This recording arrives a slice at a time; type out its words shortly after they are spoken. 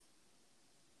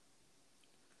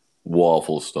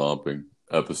Waffle Stomping,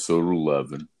 episode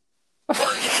 11.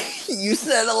 You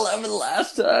said 11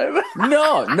 last time.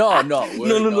 No.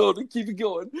 No. Keep it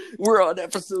going. We're on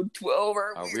episode 12.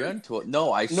 Are we on 12?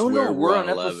 No, I No, swear we're on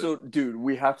 11. episode... Dude,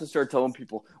 we have to start telling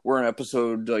people we're on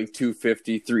episode, like,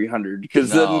 250, 300.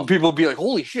 Because No. then people will be like,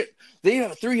 holy shit, they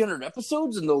have 300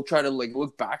 episodes? And they'll try to, like,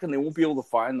 look back and they won't be able to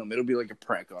find them. It'll be like a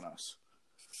prank on us.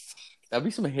 That'd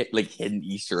be some hidden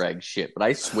Easter egg shit. But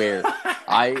I swear,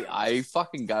 I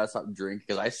fucking gotta stop drinking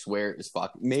because I swear it's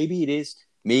fucking... Maybe it is...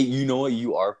 Maybe, you know what?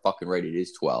 You are fucking right. It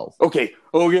is 12. Okay.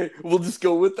 We'll just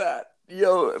go with that.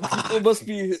 Yo, people must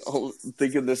be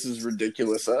thinking this is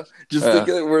ridiculous, huh? Just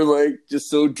thinking that we're, like, just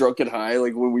so drunk and high,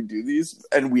 like, when we do these.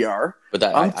 And we are. But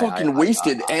I'm fucking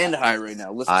wasted and high right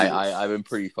now. I've been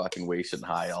pretty fucking wasted and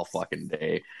high all fucking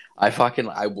day. I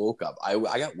woke up. I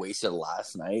got wasted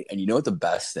last night. And you know what the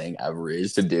best thing ever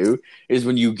is to do? Is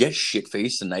when you get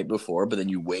shit-faced the night before, but then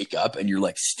you wake up and you're,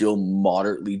 like, still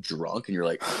moderately drunk. And you're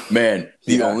like, man,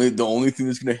 the only thing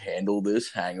that's going to handle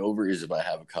this hangover is if I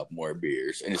have a couple more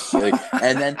beers. And it's like,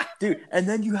 and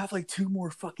then you have, like, 2 more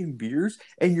fucking beers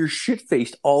and you're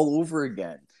shit-faced all over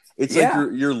again. It's like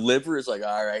your liver is like,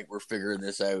 all right, we're figuring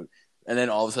this out. And then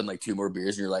all of a sudden, like, 2 more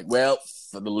beers, and you're like, well,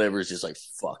 the liver's just like,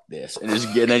 fuck this. And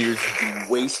then you're just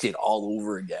wasted all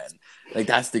over again. Like,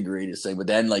 that's the greatest thing. But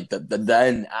then, like,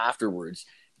 then afterwards,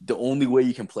 the only way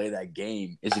you can play that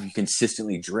game is if you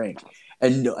consistently drink.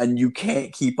 And you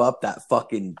can't keep up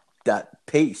that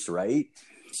pace, right?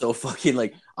 So fucking,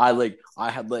 like, I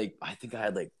think I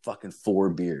had fucking 4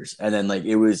 beers. And then, like,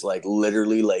 it was, like,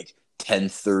 literally, like,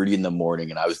 10:30 in the morning,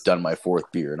 and I was done my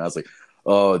 4th beer, and I was like,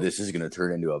 oh, this is gonna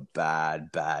turn into a bad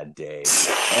day.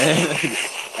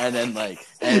 and then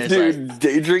dude, like,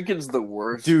 day drinking's the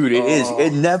worst. Dude, it is.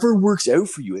 It never works out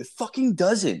for you. It fucking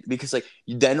doesn't. Because, like,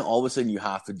 then all of a sudden you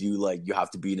have to do, like, you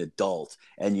have to be an adult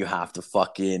and you have to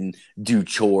fucking do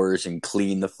chores and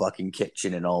clean the fucking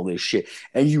kitchen and all this shit.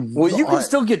 And you can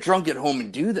still get drunk at home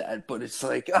and do that, but it's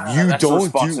like you don't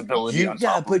responsibility.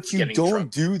 But you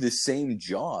don't do the same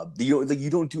job. You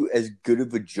don't do as good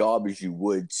of a job as you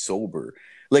would sober.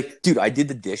 Like, dude, I did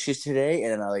the dishes today,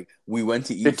 and then we went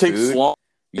to eat food. It takes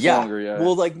longer, yeah.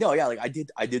 Well, like, no, yeah, like, I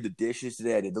did the dishes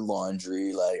today. I did the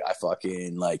laundry. Like, I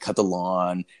fucking, like, cut the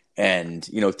lawn and,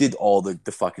 did all the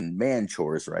fucking man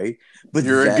chores, right? But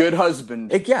you're a good husband.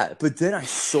 But then I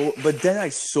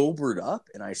sobered up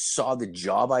and I saw the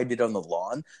job I did on the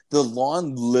lawn. The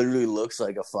lawn literally looks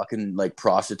like a fucking, like,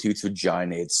 prostitute's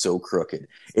vagina. It's so crooked.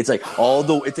 It's like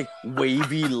it's like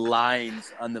wavy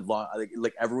lines on the lawn.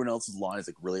 Like everyone else's lawn is,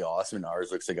 like, really awesome, and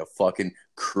ours looks like a fucking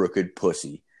crooked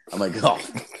pussy. I'm like,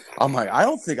 I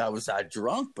don't think I was that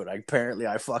drunk, but apparently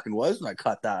I fucking was when I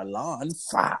cut that lawn.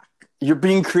 Fuck. You're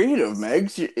being creative,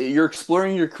 Megs. You're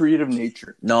exploring your creative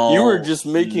nature. No, you were just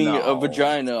making a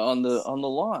vagina on the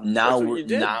lawn. Now we're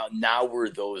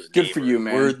those. Good neighbors. For you,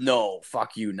 man.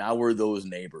 Fuck you. Now we're those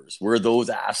neighbors. We're those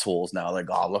assholes now. Like,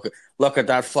 oh, look at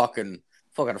that fucking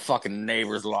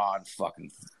neighbor's lawn.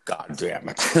 Fucking goddamn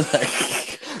it.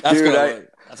 That's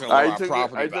gonna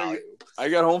property value. I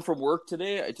got home from work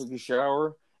today. I took a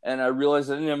shower and I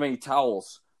realized I didn't have any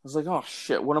towels. I was like, oh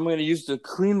shit, what am I going to use to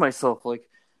clean myself? Like,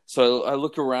 so I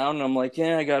look around and I'm like,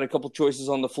 yeah, I got a couple choices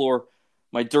on the floor.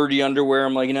 My dirty underwear,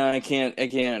 I'm like, no, I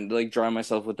can't like dry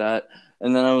myself with that.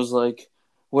 And then I was like,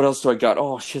 what else do I got?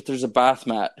 Oh shit, there's a bath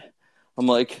mat. I'm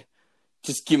like,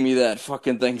 just give me that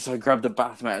fucking thing. So I grabbed the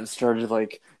bath mat and started,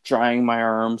 like, drying my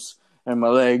arms and my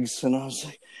legs. And I was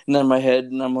like, and then my head,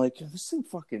 and I'm like, this thing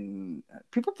fucking,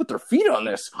 people put their feet on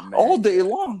this all day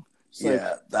long.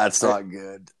 It's that's not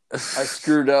good. I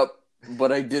screwed up,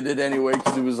 but I did it anyway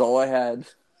because it was all I had.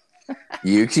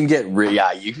 You can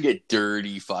get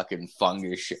dirty fucking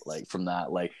fungus shit, like, from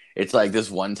that. Like, it's like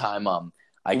this one time,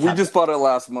 we just bought it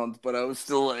last month, but I was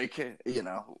still like,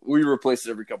 we replace it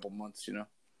every couple months,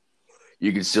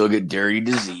 You can still get dirty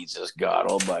diseases, God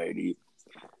almighty.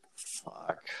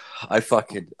 Fuck. I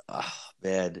fucking,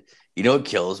 man. You know what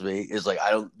kills me is, like,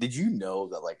 did you know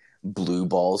that, like, blue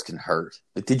balls can hurt?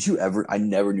 Like, did you ever? I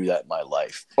never knew that in my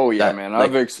life. Oh yeah, man.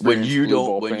 I've experienced when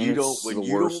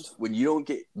you don't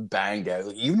get banged out,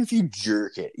 like, even if you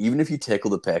jerk it, even if you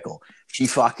tickle the pickle,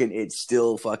 it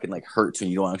still fucking, like, hurts when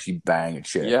you don't actually bang and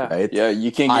shit. Yeah, right? Yeah.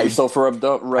 You can't get yourself rubbed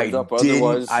up.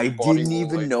 Otherwise, I didn't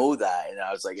even know that, and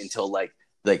I was like, until like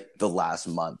the last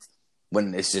month,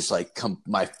 when it's just like,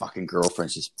 my fucking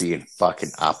girlfriend's just being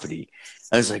fucking uppity.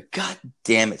 I was like, God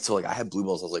damn it. So, like, I had blue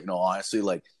balls. I was like, no, honestly,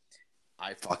 like,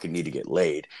 I fucking need to get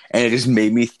laid. And it just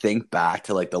made me think back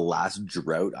to like the last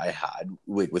drought I had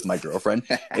with my girlfriend.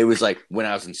 It was like when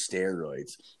I was in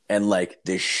steroids, and like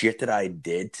the shit that I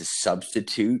did to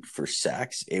substitute for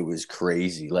sex, it was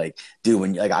crazy. Like, dude,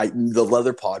 when like the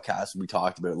leather podcast, we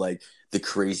talked about like the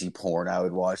crazy porn I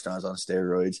would watch when I was on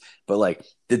steroids, but like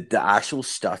the actual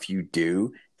stuff you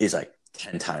do is like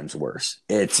 10 times worse.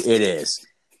 It is.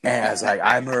 And I was like,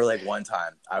 I remember like one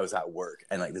time I was at work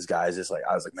and like this guy's just like,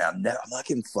 I was like, man, I'm not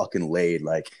getting fucking laid.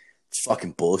 Like, it's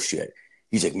fucking bullshit.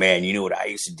 He's like, man, you know what I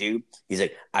used to do? He's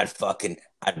like, I'd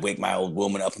wake my old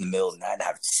woman up in the middle of the night and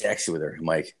have sex with her. I'm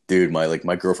like, dude,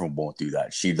 my girlfriend won't do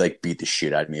that. She'd like beat the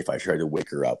shit out of me if I tried to wake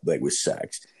her up like with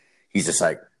sex. He's just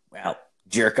like, well,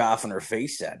 jerk off on her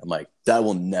face then. I'm like, that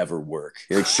will never work.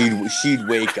 Like she'd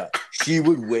wake up. She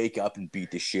would wake up and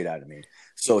beat the shit out of me.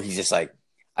 So he's just like,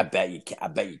 I bet you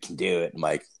can do it. I'm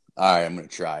like, all right, I'm gonna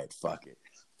try it. Fuck it.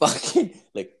 Fucking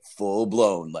like full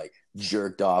blown, like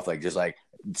jerked off, like just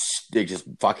they just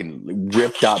fucking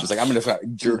ripped up. It's like I'm gonna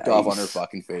jerked off on her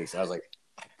fucking face. I was like,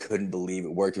 I couldn't believe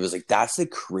it worked. It was like that's the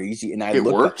crazy. And it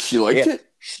worked. She liked it.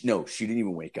 No, she didn't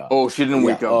even wake up. Oh, she didn't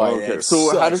wake up. Oh, okay.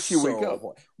 So how did she wake up?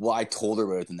 Well, I told her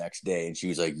about it the next day, and she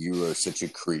was like, "You are such a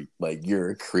creep. Like you're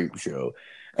a creep show."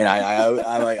 And I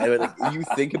like you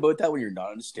think about that when you're not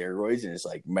on steroids, and it's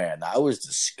like, man, that was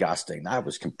disgusting. That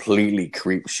was completely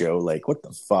creep show. Like, what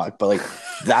the fuck? But like,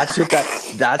 that's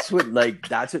what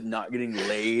not getting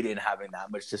laid and having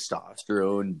that much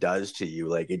testosterone does to you.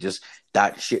 Like, it just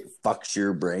that shit fucks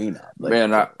your brain up. Like,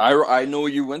 man, I know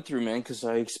what you went through, man, because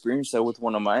I experienced that with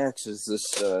one of my exes.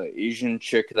 This Asian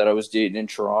chick that I was dating in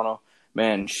Toronto.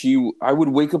 Man, I would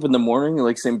wake up in the morning,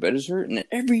 like, same bed as her, and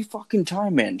every fucking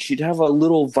time, man, she'd have a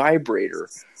little vibrator,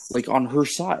 like, on her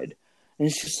side. And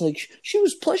it's just like, she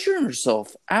was pleasuring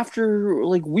herself after,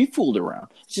 like, we fooled around.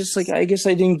 It's just like, I guess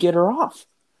I didn't get her off.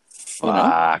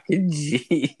 Fucking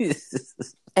Jesus.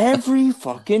 Every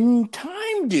fucking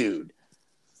time, dude.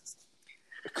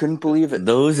 I couldn't believe it.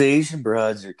 Those Asian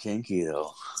broads are kinky,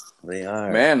 though. They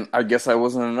are. Man, I guess I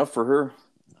wasn't enough for her.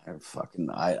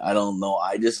 I don't know.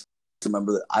 I just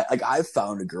remember that I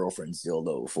found a girlfriend's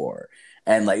dildo before,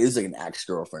 and like it was like an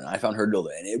ex-girlfriend. I found her dildo,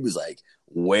 and it was like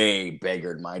way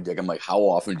bigger than my dick. I'm like, how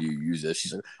often do you use this?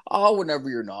 She's like, oh, whenever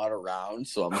you're not around.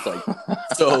 So I'm just like,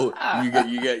 so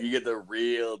you get the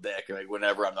real dick like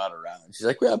whenever I'm not around. She's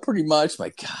like, yeah, pretty much. I'm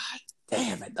like, God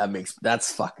damn it,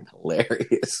 that's fucking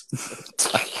hilarious.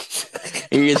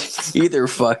 Either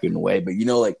fucking way, but you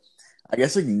know, like I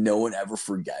guess like no one ever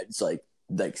forgets like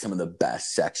some of the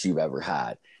best sex you've ever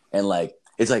had. And like,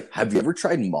 it's like, have you ever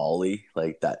tried Molly,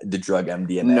 like the drug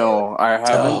MDMA? No, I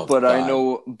haven't, but God. I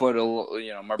know, but a lot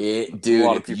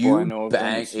of people I know.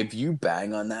 If you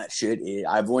bang on that shit,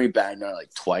 I've only banged on it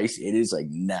like twice. It is like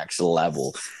next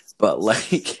level. But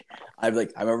like, I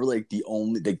remember like the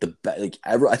only like the best like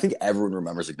ever. I think everyone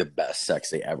remembers like the best sex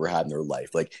they ever had in their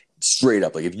life. Like straight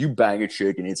up, like if you bang a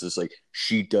chick and it's just like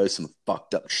she does some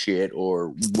fucked up shit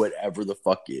or whatever the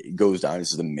fuck it goes down,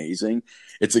 it's just amazing.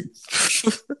 It's like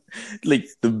like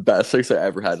the best sex I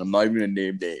ever had. I'm not even gonna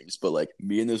name names, but like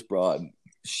me and this broad,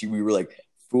 we were like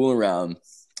fooling around.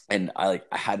 And I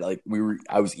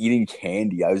was eating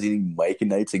candy. I was eating Mike and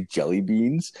Knight's like jelly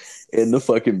beans in the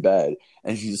fucking bed.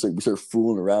 And she just like, we started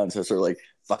fooling around. So I started like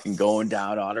fucking going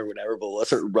down on her, whatever. But let's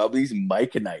start rub these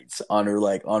Mike and Knight's on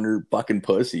her fucking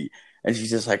pussy. And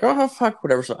she's just like, oh fuck,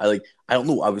 whatever. So I don't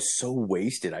know. I was so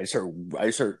wasted. I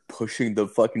started pushing the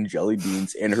fucking jelly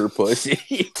beans in her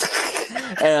pussy.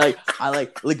 And I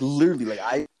literally like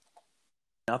I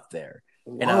up there.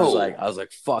 And whoa. I was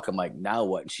like, fuck. I'm like, now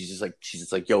what? And she's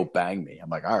just like, yo, bang me. I'm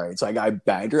like, all right. So I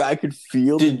banged her. I could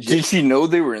feel. Did she know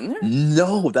they were in there?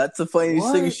 No, that's the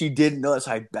funniest thing. She didn't know.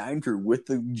 So I banged her with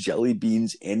the jelly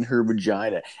beans in her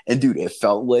vagina. And dude, it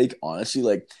felt like, honestly,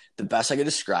 like the best I could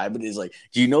describe it is like,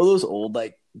 do you know those old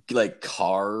like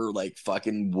car like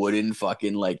fucking wooden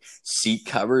fucking like seat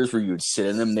covers where you would sit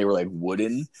in them? And they were like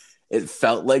wooden. It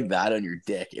felt like that on your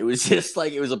dick. It was just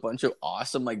like, it was a bunch of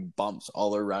awesome like bumps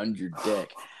all around your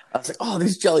dick. I was like, oh,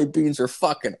 these jelly beans are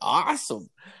fucking awesome.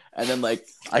 And then like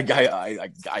I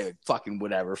fucking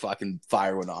whatever, fucking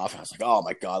fire went off. I was like, oh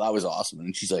my God, that was awesome.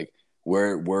 And she's like,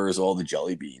 where's all the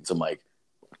jelly beans? I'm like,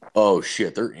 oh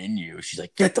shit, they're in you. She's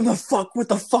like, get them the fuck. What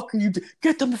the fuck are you doing?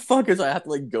 Get them the fuck. Because I have to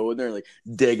like go in there and like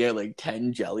dig out like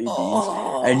 10 jelly beans.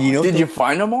 Oh, and you know, did you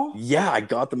find them all? Yeah, I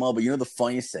got them all. But you know the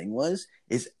funniest thing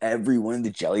is every one of the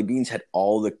jelly beans had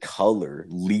all the color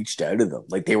leached out of them.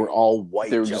 Like they were all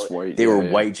white. They were just white. They were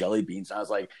white jelly beans. And I was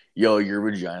like, yo, your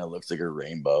vagina looks like a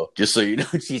rainbow. Just so you know.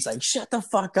 She's like, shut the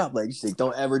fuck up. Like she's like,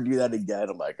 don't ever do that again.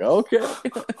 I'm like, okay.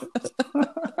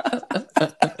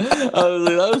 I was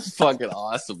like, that was fucking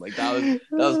awesome. Like that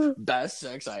was best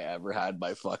sex I ever had in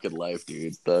my fucking life,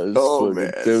 dude. That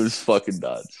was fucking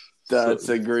nuts. That's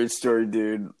a great story,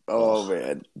 dude. Oh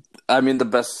man. I mean, the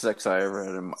best sex I ever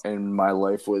had in my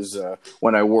life was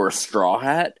when I wore a straw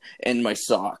hat and my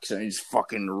socks, and I just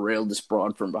fucking railed this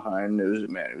broad from behind.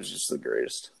 It was just the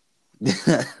greatest.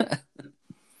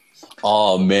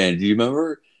 Oh man, do you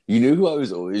remember? You knew who I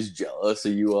was always jealous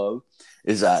of you of?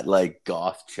 Is that like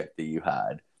goth chick that you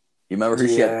had? You remember her?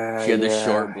 She had the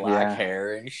short black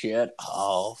hair and shit.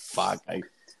 Oh fuck!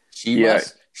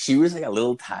 She was like a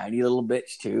little tiny little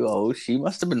bitch too. Oh, she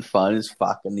must have been fun as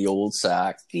fuck in the old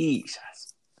sack.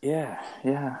 Jesus. Yeah.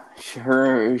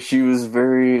 She was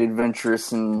very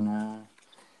adventurous and.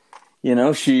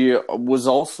 She was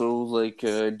also like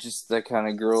just that kind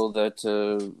of girl that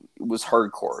was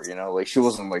hardcore. Like she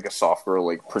wasn't like a soft girl,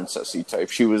 like princessy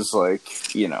type. She was like,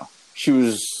 she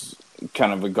was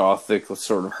kind of a gothic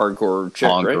sort of hardcore chick,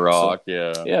 punk right? rock,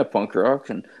 yeah, punk rock,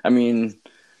 and I mean,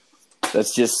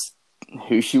 that's just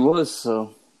who she was.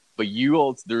 So, but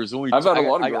there's only I've had a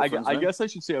lot of girlfriends. I guess I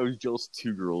should say I was jealous of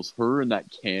two girls, her and that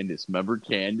Candace. Remember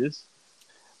Candace?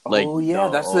 Like,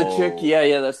 that's the chick.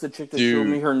 Yeah, that's the chick that showed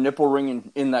me her nipple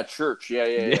ring in that church.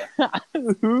 Yeah.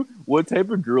 What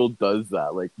type of girl does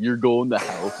that? Like, you're going to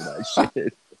hell for that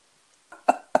shit.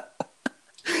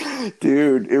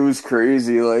 Dude, it was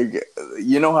crazy. Like,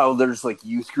 you know how there's like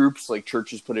youth groups, like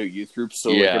churches put out youth groups. So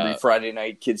like every Friday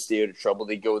night, kids stay out of trouble.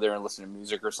 They go there and listen to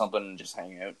music or something and just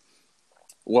hang out.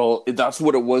 Well, that's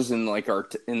what it was in like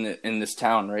in this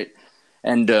town, right?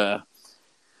 And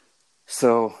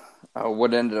so.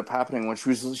 What ended up happening when she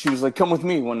was like, come with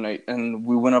me one night, and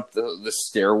we went up the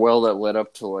stairwell that led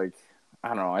up to like, I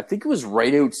don't know, I think it was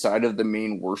right outside of the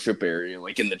main worship area,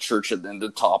 like in the church at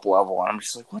the top level. And I'm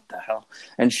just like, what the hell?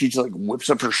 And she just like whips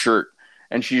up her shirt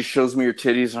and she just shows me her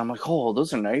titties, and I'm like, oh,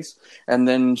 those are nice. And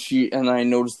then I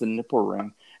noticed the nipple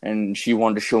ring, and she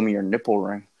wanted to show me her nipple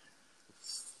ring.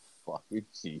 Fucking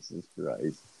Jesus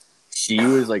Christ. She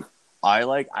was like, I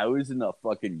was in the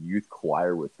fucking youth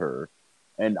choir with her.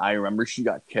 And I remember she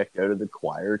got kicked out of the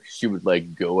choir because she would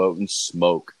like go out and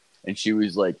smoke, and she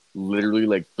was like literally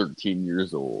like 13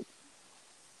 years old.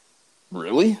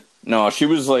 Really? No, she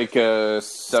was like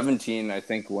 17, I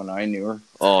think, when I knew her.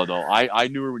 Oh no, I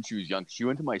knew her when she was young. She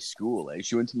went to my school.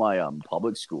 She went to my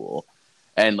public school,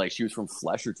 and like she was from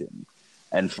Flesherton.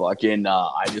 And fucking,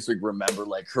 I just like remember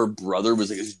like her brother was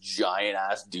like this giant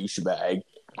ass douchebag.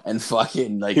 And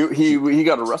fucking like he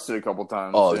got arrested a couple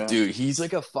times. Oh, yeah. Dude, he's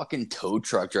like a fucking tow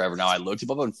truck driver now. I looked him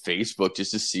up on Facebook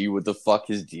just to see what the fuck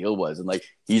his deal was, and like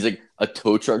he's like a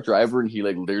tow truck driver, and he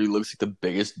like literally looks like the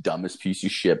biggest dumbest piece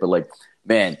of shit. But like,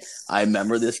 man, I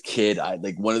remember this kid. I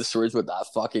like one of the stories with that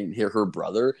fucking her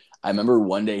brother. I remember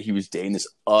one day he was dating this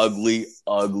ugly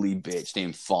bitch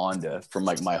named Fonda from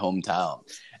like my hometown,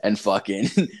 and fucking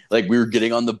like we were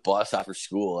getting on the bus after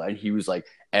school, and he was like.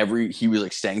 He was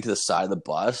like standing to the side of the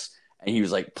bus, and he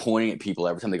was like pointing at people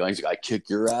every time they got. He's like, "I kick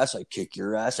your ass! I kick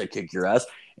your ass! I kick your ass!"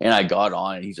 And I got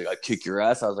on, and he's like, "I kick your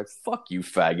ass!" I was like, "Fuck you,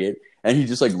 faggot!" And he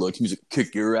just like looked. He was like,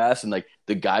 "Kick your ass!" And like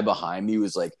the guy behind me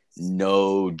was like,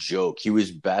 no joke. He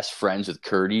was best friends with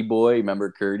Curdy Boy. Remember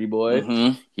Curdy Boy?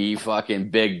 Mm-hmm. He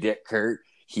fucking big dick Kurt.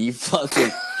 If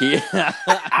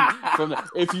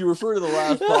you refer to the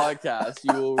last podcast,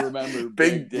 you will remember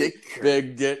Big Dick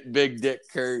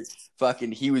Kurt.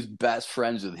 Fucking, he was best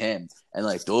friends with him, and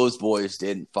like those boys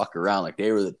didn't fuck around. Like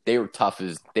they were tough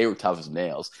as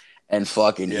nails. And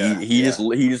fucking, he just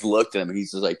looked at him, and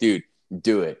he's just like, dude,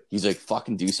 do it. He's like,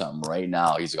 fucking do something right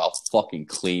now. He's like, I'll fucking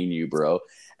clean you, bro.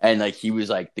 And like he was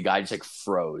like, the guy just like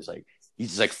froze, like. He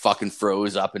just like fucking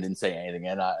froze up and didn't say anything.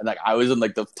 And like I was in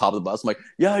like the top of the bus. I'm like,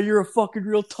 yeah, you're a fucking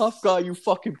real tough guy, you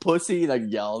fucking pussy. And I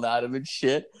yelled at him and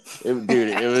shit. It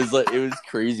was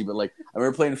crazy. But like I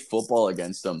remember playing football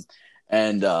against him,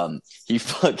 and he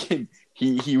fucking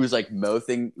he was like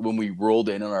mouthing when we rolled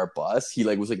in on our bus. He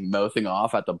like was like mouthing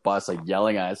off at the bus, like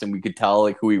yelling at us, and we could tell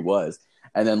like who he was.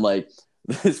 And then like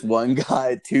this one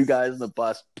guy, two guys on the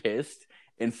bus pissed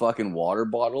in fucking water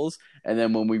bottles, and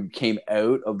then when we came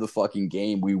out of the fucking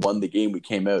game, we won the game. We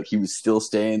came out. He was still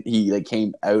staying. He like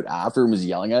came out after and was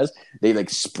yelling at us. They like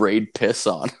sprayed piss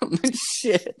on him and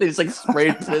shit. They just like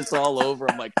sprayed piss all over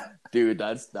him. Like, dude,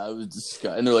 that was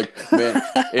disgusting. And they're like, man,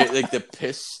 like the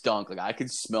piss stunk. Like I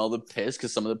could smell the piss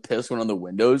because some of the piss went on the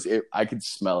windows. I could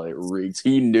smell it. It reeks.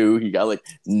 He knew he got like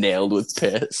nailed with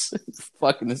piss. It's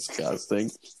fucking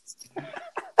disgusting.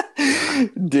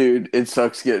 Dude, it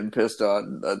sucks getting pissed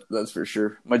on. That's for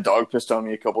sure. My dog pissed on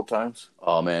me a couple times.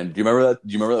 Oh man, do you remember that?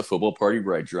 Do you remember that football party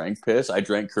where I drank piss? I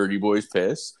drank Curdy Boy's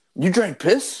piss. You drank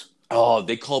piss? Oh,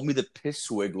 they called me the piss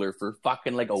swiggler for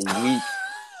fucking like a week.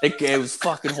 It was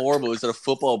fucking horrible. It was at a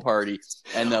football party,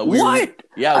 and What?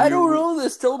 I don't know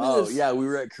this. Tell me Oh this. yeah, we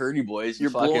were at Kearney Boys.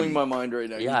 You're blowing my mind right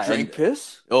now. Yeah, you drank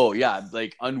piss? Oh yeah,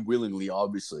 like unwillingly,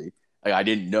 obviously. Like I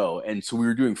didn't know, and so we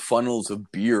were doing funnels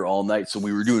of beer all night. So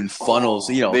we were doing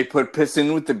funnels. You know, they put piss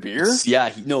in with the beer. Yeah,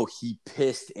 he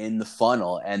pissed in the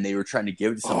funnel, and they were trying to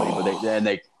give it to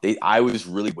somebody, but I was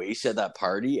really wasted at that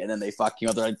party, and then they fucking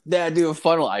up. They're like, "Dad, do a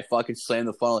funnel." I fucking slammed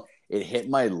the funnel. It hit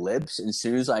my lips, and as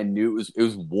soon as I knew it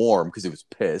was warm because it was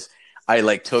piss. I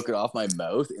like took it off my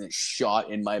mouth, and it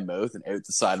shot in my mouth and out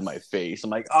the side of my face.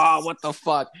 I'm like, "Oh, what the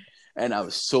fuck!" And I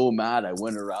was so mad. I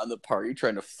went around the party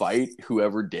trying to fight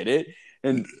whoever did it.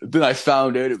 And then I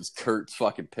found out it was Kurt's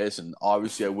fucking piss. And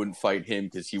obviously I wouldn't fight him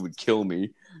because he would kill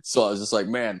me. So I was just like,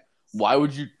 man, why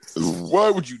would you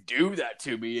do that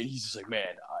to me? And he's just like,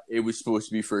 man, it was supposed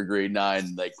to be for a grade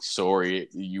 9. Like, sorry,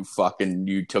 you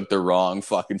took the wrong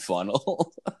fucking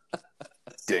funnel.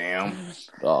 Damn.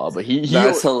 Oh, but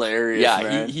that's hilarious. Yeah,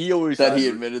 man. he always he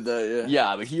admitted that.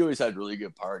 Yeah, but he always had really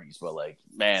good parties. But like,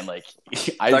 man, like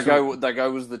that guy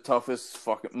was the toughest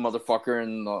fucking motherfucker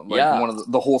in one of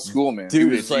the whole school, man.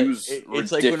 Dude, it's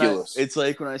ridiculous. It's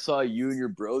like when I saw you and your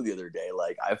bro the other day.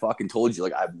 Like I fucking told you,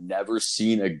 like I've never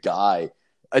seen a guy.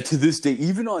 To this day,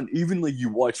 even like you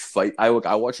watch fight, I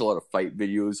watch a lot of fight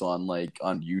videos on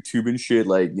YouTube and shit,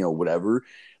 like, you know, whatever.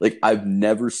 Like I've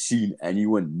never seen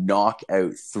anyone knock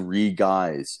out 3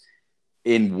 guys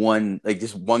in one, like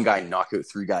this one guy knock out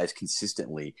 3 guys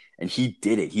consistently, and he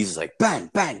did it. He's just like bang,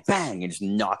 bang, bang, and just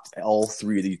knocked all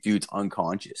 3 of these dudes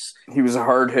unconscious. He was a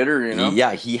hard hitter, you know.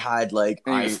 Yeah, he had like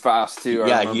he was fast too.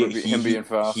 I remember him being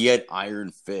fast. He had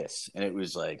iron fists, and it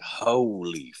was like,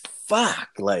 holy fuck,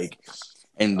 like.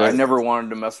 And I never wanted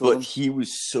to mess with him. But he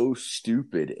was so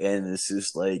stupid, and it's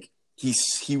just like he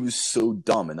was so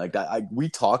dumb, and like that. We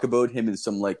talk about him in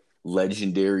some like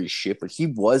legendary shit, but he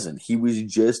wasn't. He was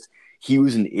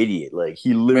an idiot. Like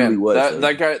he literally was.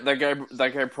 That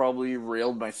guy probably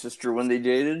railed my sister when they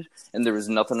dated, and there was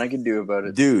nothing I could do about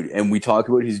it, dude. And we talk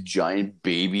about his giant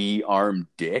baby arm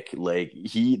dick. Like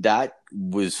that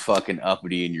was fucking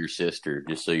uppity in your sister,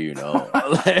 just so you know.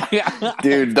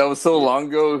 Dude, that was so long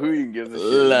ago. Who you can give a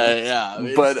shit?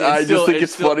 Yeah, but I just think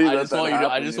it's funny that happened.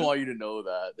 I just want you to know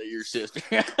that your sister.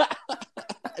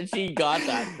 She got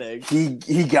that thing.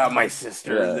 He got my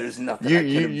sister. Yeah. There's nothing I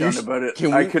could have done about it.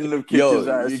 I couldn't have kicked his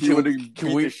ass. He would have beat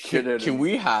the shit out of him. Can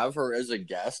we have her as a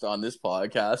guest on this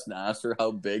podcast and ask her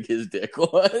how big his dick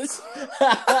was?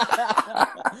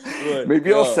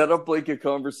 Maybe I'll set up like a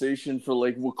conversation for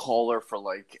like, we'll call her for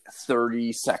like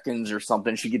 30 seconds or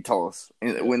something. She could tell us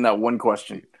in that one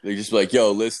question. They just be like,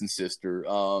 yo, listen, sister,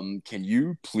 can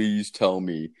you please tell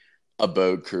me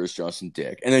about Chris Johnson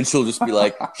dick? And then she'll be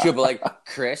like,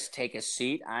 Chris, take a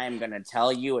seat. I am going to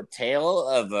tell you a tale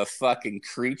of a fucking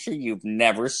creature you've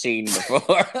never seen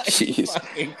before. Jeez.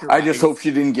 I just hope she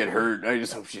didn't get hurt.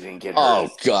 Oh,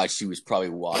 God, she was probably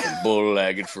walking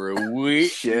bull-legged for a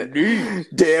week. Shit.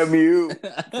 Damn you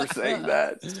for saying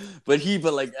that. But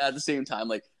like, at the same time,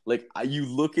 like you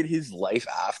look at his life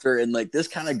after, and like, this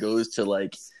kind of goes to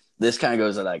like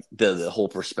the whole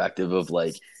perspective of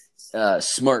like,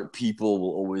 smart people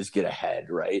will always get ahead,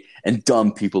 right? And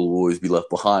dumb people will always be left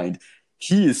behind.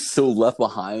 He is so left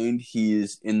behind.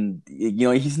 He's in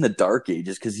the dark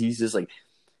ages because he's just like,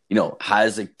 you know,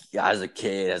 has a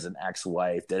kid, has an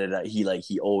ex-wife.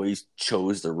 He always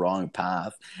chose the wrong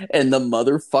path, and the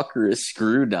motherfucker is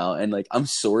screwed now. And like, I'm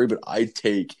sorry, but I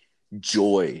take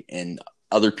joy in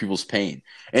other people's pain,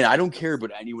 and I don't care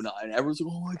about anyone else. And everyone's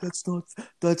like, "Oh,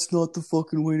 that's not the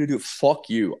fucking way to do it." Fuck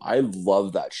you. I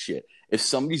love that shit. If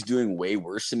somebody's doing way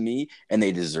worse than me and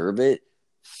they deserve it,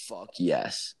 fuck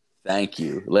yes, thank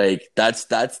you. Like that's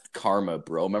karma,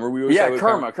 bro. Remember we always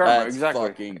karma,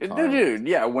 exactly. Karma. Dude,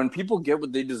 yeah. When people get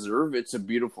what they deserve, it's a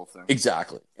beautiful thing.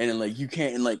 Exactly. And then like you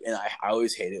can't, and I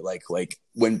always hate it. Like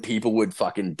when people would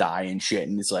fucking die and shit,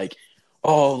 and it's like,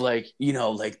 oh, like, you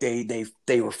know, like they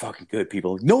were fucking good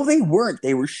people. No, they weren't.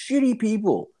 They were shitty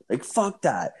people. Like, fuck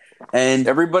that. And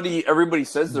everybody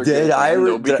says they're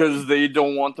good because they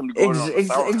don't want them to go down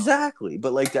exactly.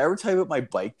 But like, did I ever tell you about my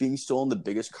bike being stolen? The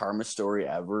biggest karma story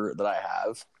ever that I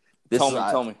have.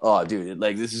 Tell me. Oh, dude,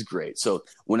 like this is great. So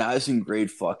when I was in grade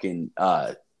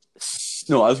I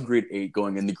was in grade 8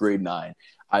 going into grade 9.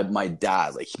 My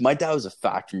dad was a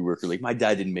factory worker. Like my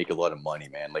dad didn't make a lot of money,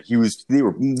 man. Like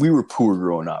we were poor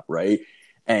growing up, right?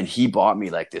 And he bought me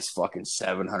like this fucking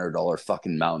 $700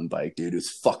 fucking mountain bike, dude. It was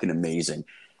fucking amazing.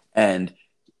 And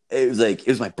it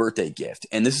was my birthday gift.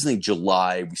 And this is like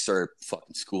July. We started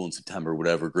fucking school in September,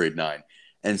 whatever, grade 9.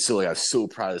 And so like I was so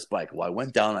proud of this bike. Well, I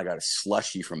went down and I got a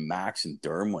slushie from Max and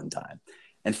Durham one time.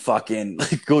 And fucking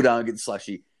like go down and get the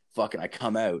slushie. Fucking I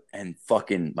come out and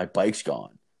fucking my bike's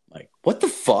gone. Like, what the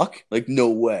fuck? Like, no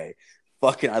way.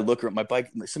 Fucking I look at my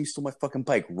bike, somebody stole my fucking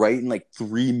bike right in like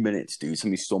 3 minutes, dude.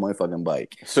 Somebody stole my fucking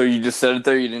bike. So you just set it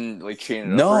there, you didn't like chain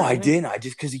it up? No, I didn't. I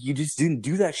just because you just didn't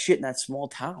do that shit in that small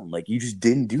town. Like you just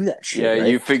didn't do that shit. Yeah,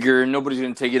 right? you figure nobody's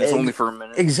gonna take it. It's only for a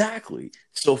minute. Exactly.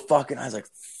 So fucking, I was like,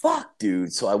 fuck,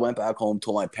 dude. So I went back home,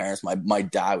 told my parents. My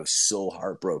dad was so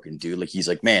heartbroken, dude. Like he's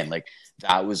like, man, like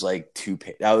that was like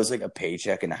that was like a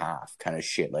paycheck and a half kind of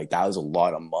shit. Like that was a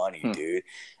lot of money, dude.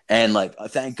 And like,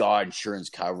 thank God insurance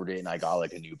covered it, and I got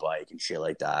like a new bike and shit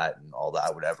like that and all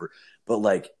that, whatever. But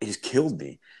like, it just killed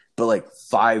me. But like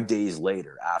 5 days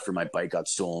later, after my bike got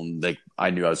stolen, like I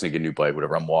knew I was gonna get a new bike,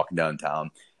 whatever. I'm walking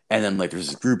downtown, and then like there's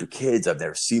this group of kids I've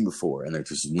never seen before, and there's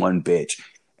this one bitch,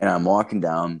 and I'm walking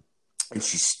down, and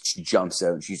she jumps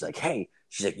out, and she's like, "Hey,"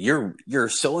 she's like, "You're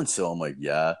so and so." I'm like,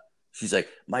 "Yeah." She's like,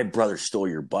 "My brother stole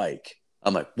your bike."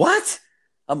 I'm like, "What?"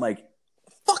 I'm like,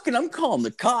 fucking, I'm calling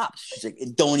the cops. She's like,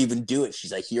 don't even do it.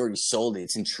 She's like, he already sold it.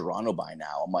 It's in Toronto by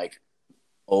now. I'm like,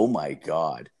 oh my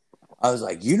God. I was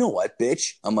like, you know what,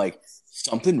 bitch? I'm like,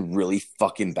 something really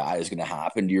fucking bad is going to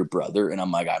happen to your brother. And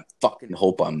I'm like, I fucking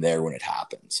hope I'm there when it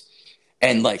happens.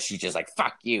 And like, she's just like,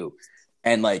 fuck you.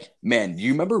 And like, man, do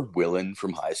you remember Willen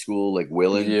from high school? Like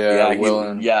Willen? Yeah,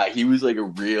 Willen. He was like a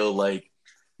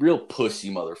real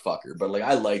pussy motherfucker. But like,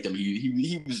 I liked him.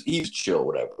 He was chill,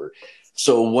 whatever.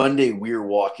 So one day we were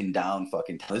walking down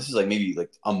fucking town. This is like maybe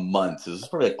like a month. This is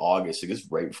probably like August. Like this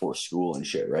is right before school and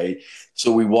shit, right?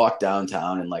 So we walked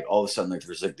downtown and like all of a sudden like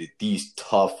there's like these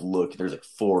tough look. There's like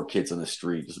 4 kids on the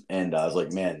street, and I was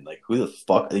like, man, like who the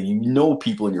fuck? Like, you know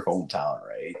people in your hometown,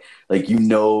 right? Like you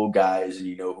know guys, and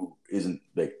you know who isn't,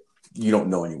 like you don't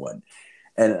know anyone.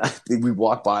 And we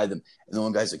walked by them, and the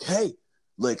one guy's like, hey,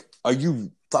 like, are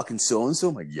you fucking so and so?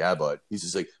 I'm like, yeah, bud. He's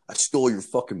just like, I stole your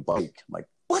fucking bike. I'm like,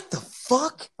 what the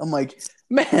fuck? I'm like,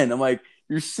 man,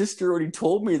 your sister already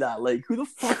told me that. Like, who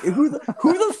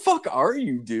the fuck are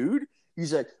you, dude?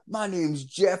 He's like, my name's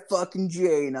Jeff fucking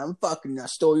J, and I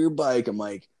stole your bike. I'm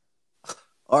like,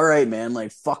 all right, man,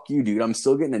 like, fuck you, dude. I'm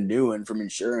still getting a new one from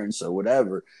insurance or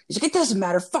whatever. He's like, it doesn't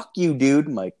matter. Fuck you, dude.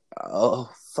 I'm like, oh,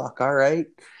 fuck, all right.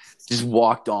 Just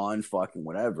walked on, fucking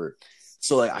whatever.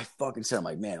 So, like, I fucking said, I'm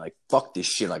like, man, like, fuck this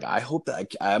shit. Like, I hope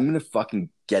that I'm going to fucking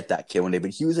get that kid one day.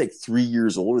 But he was, like, 3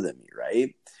 years older than me,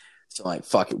 right? So, I'm like,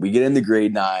 fuck it. We get into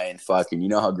grade 9. Fucking, you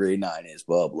know how grade 9 is,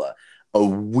 blah, blah. A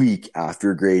week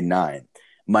after grade 9,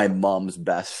 my mom's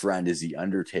best friend is the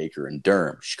undertaker in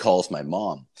Durham. She calls my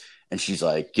mom. And she's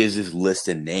like, gives this list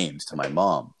of names to my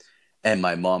mom. And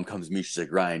my mom comes to me. She's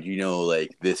like, Ryan, do you know,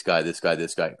 like, this guy,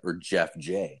 or Jeff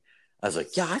J? I was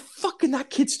like, yeah, that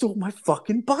kid stole my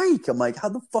fucking bike. I'm like, how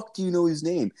the fuck do you know his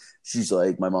name? She's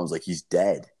like, my mom's like, he's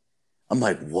dead. I'm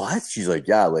like, what? She's like,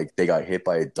 yeah, like they got hit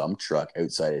by a dump truck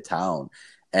outside of town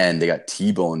and they got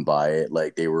T-boned by it.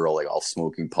 Like they were all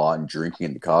smoking pot and drinking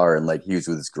in the car. And like, he was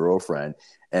with his girlfriend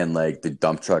and like the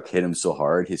dump truck hit him so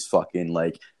hard, his fucking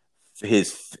like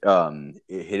it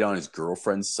hit on his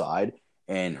girlfriend's side.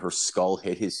 And her skull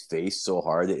hit his face so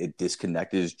hard that it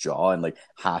disconnected his jaw, and like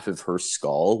half of her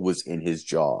skull was in his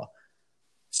jaw.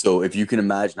 So if you can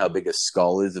imagine how big a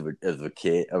skull is of a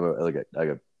kid, like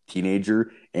a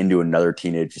teenager into another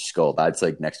teenager's skull, that's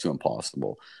like next to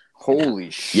impossible. Holy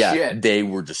shit! Yeah, they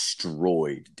were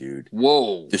destroyed, dude.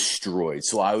 Whoa, destroyed.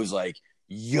 So I was like,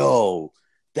 yo,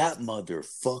 that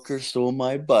motherfucker stole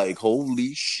my bike.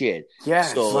 Holy shit. Yeah,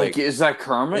 so like, is that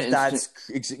karma? That's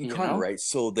kind of right.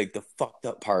 So like the fucked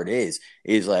up part is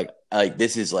like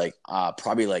this is like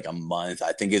probably like a month.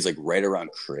 I think it's like right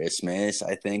around Christmas.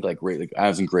 I think like I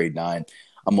was in grade 9.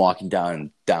 I'm walking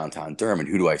downtown Durham, and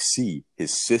who do I see?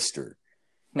 His sister.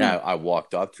 And I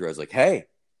walked up to her. I was like, hey.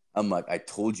 I'm like, I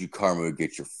told you karma would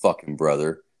get your fucking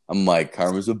brother. I'm like,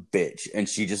 karma's a bitch. And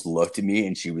she just looked at me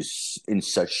and she was in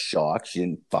such shock. She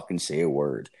didn't fucking say a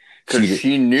word. Because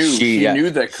she knew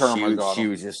that karma got him. She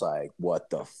was just like, what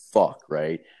the fuck,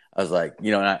 right? I was like,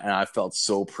 and I felt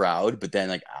so proud. But then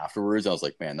like afterwards, I was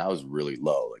like, man, that was really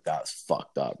low. Like that was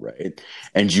fucked up, right?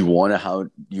 And you want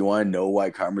to know why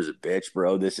karma's a bitch,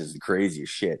 bro? This is the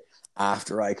craziest shit.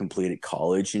 After I completed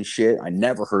college and shit, I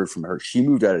never heard from her. She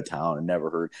moved out of town and never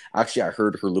heard. Actually, I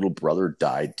heard her little brother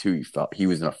died too. He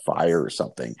was in a fire or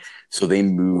something. So they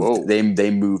moved.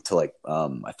 They moved to like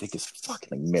I think it's fucking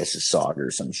like Mississauga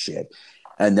or some shit.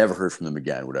 I never heard from them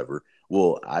again. Whatever.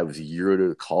 Well, I was a year out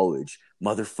of college.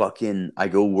 Motherfucking, I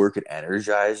go work at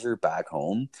Energizer back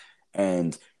home,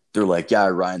 and they're like, yeah,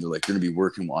 Ryan, they're like, you're going to be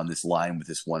working on this line with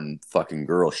this one fucking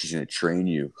girl. She's going to train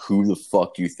you. Who the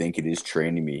fuck do you think it is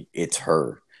training me? It's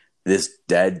her. This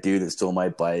dead dude that stole my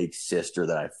bike, sister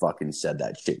that I fucking said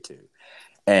that shit to.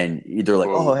 And they're like,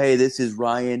 oh, hey, this is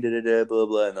Ryan, da-da-da, blah,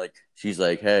 blah. And like, she's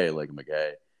like, hey, like, I'm like,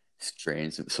 hey,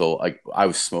 trains. So like, I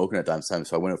was smoking at that time.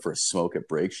 So I went out for a smoke at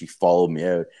break. She followed me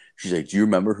out. She's like, do you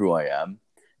remember who I am?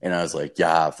 And I was like,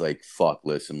 yeah, like, fuck,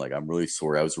 listen, like, I'm really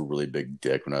sorry. I was a really big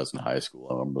dick when I was in high school.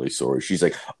 I'm really sorry. She's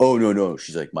like, oh, no.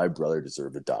 She's like, my brother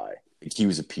deserved to die. Like, he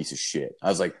was a piece of shit. I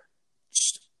was like,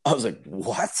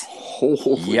 what?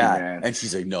 Holy yeah. man. And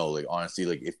she's like, no, like, honestly,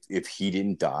 like, if he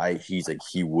didn't die, he's like,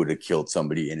 he would have killed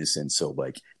somebody innocent. So,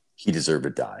 like, he deserved to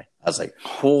die. I was like,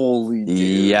 holy dude.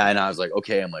 Yeah. And I was like,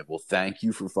 okay. I'm like, well, thank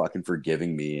you for fucking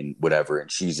forgiving me and whatever.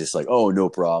 And she's just like, oh, no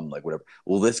problem. Like, whatever.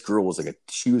 Well, this girl was like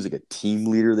she was like a team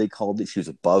leader, they called it. She was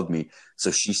above me. So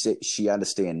she said she had to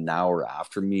stay an hour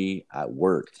after me at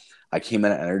work. I came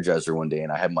in at Energizer one day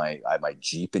and I had my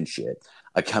Jeep and shit.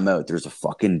 I come out, there's a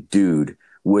fucking dude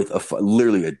with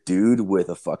literally a dude with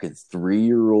a fucking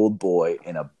 3-year-old boy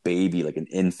and a baby, like an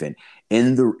infant,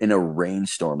 in a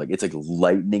rainstorm. Like, it's like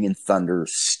lightning and thunder,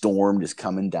 storm just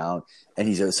coming down, and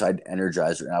he's outside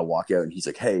Energizer. And I walk out and he's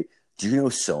like, hey, do you know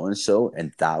so and so?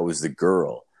 And that was the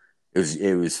girl.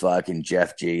 It was fucking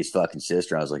Jeff J's fucking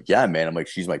sister. And I was like, yeah, man. I'm like,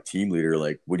 she's my team leader.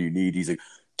 Like, what do you need? He's like,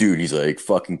 dude, he's like,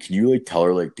 fucking, can you like tell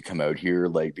her like to come out here?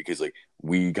 Like, because like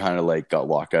we kind of like got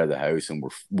locked out of the house and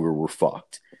we're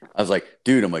fucked. I was like,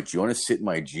 dude, I'm like, do you want to sit in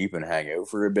my Jeep and hang out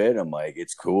for a bit? I'm like,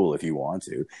 it's cool if you want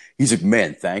to. He's like,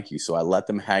 man, thank you. So I let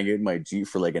them hang out in my Jeep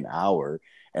for like an hour,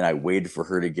 and I waited for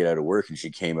her to get out of work, and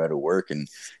she came out of work and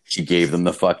she gave them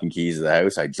the fucking keys to the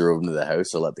house. I drove them to the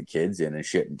house to let the kids in and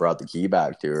shit and brought the key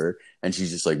back to her. And she's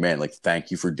just like, man, like,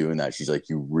 thank you for doing that. She's like,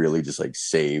 you really just like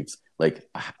saved like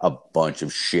a bunch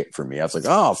of shit for me. I was like,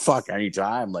 oh, fuck,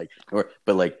 anytime. Like,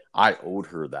 but like I owed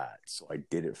her that. So I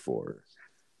did it for her.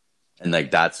 And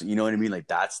like, that's, you know what I mean? Like,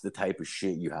 that's the type of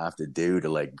shit you have to do to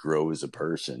like grow as a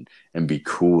person and be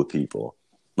cool with people.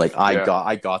 Like,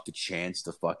 I got the chance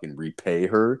to fucking repay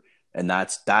her, and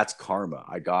that's karma.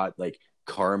 I got like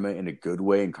karma in a good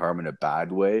way and karma in a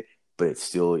bad way, but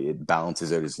it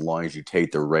balances out as long as you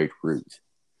take the right route.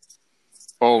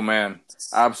 Oh man,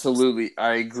 absolutely,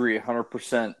 I agree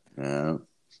 100%. Yeah.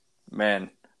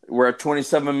 Man, we're at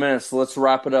 27 minutes. Let's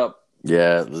wrap it up.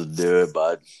 Yeah, let's do it,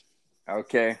 bud.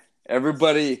 Okay.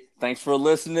 Everybody, thanks for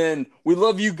listening. We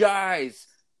love you guys.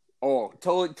 Oh,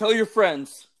 tell your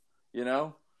friends, you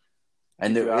know?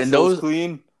 And those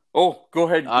clean. Oh, go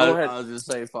ahead. I was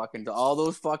just saying, fucking to all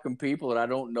those fucking people that I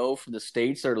don't know from the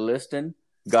States that are listening.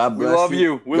 God bless you. We love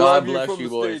you. We love you from the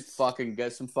boys. States. Fucking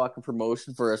get some fucking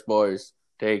promotion for us, boys.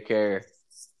 Take care.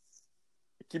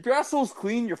 Keep your assholes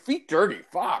clean, your feet dirty.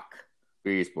 Fuck.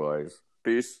 Peace, boys.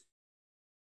 Peace.